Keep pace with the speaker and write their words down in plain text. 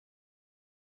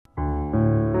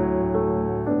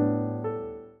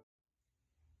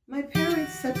My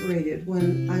parents separated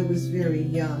when I was very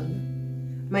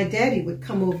young. My daddy would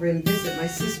come over and visit my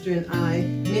sister and I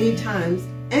many times,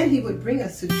 and he would bring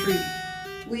us a treat.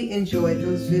 We enjoyed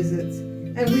those visits,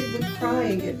 and we would cry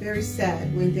and get very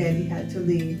sad when Daddy had to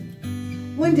leave.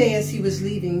 One day as he was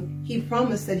leaving, he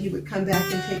promised that he would come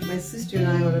back and take my sister and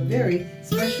I on a very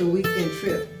special weekend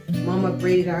trip. Mama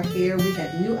braided our hair, we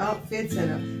had new outfits, and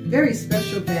a very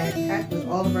special bag packed with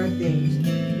all of our things.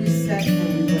 We sat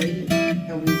and we waited,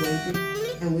 and we waited,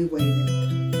 and we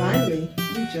waited. Finally,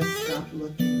 we just stopped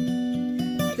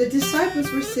looking. The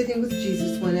disciples were sitting with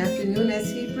Jesus one afternoon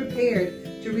as he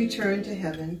prepared to return to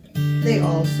heaven. They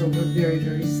also were very,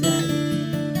 very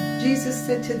sad. Jesus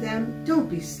said to them, "Don't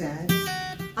be sad.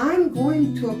 I'm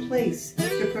going to a place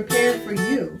to prepare for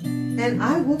you, and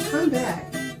I will come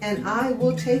back, and I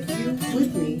will take you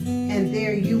with me, and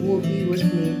there you will be with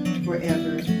me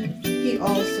forever." He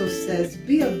also says,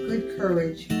 "Be of good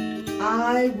courage.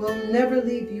 I will never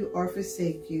leave you or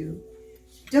forsake you."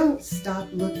 Don't stop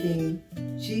looking.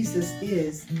 Jesus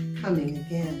is coming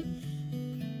again.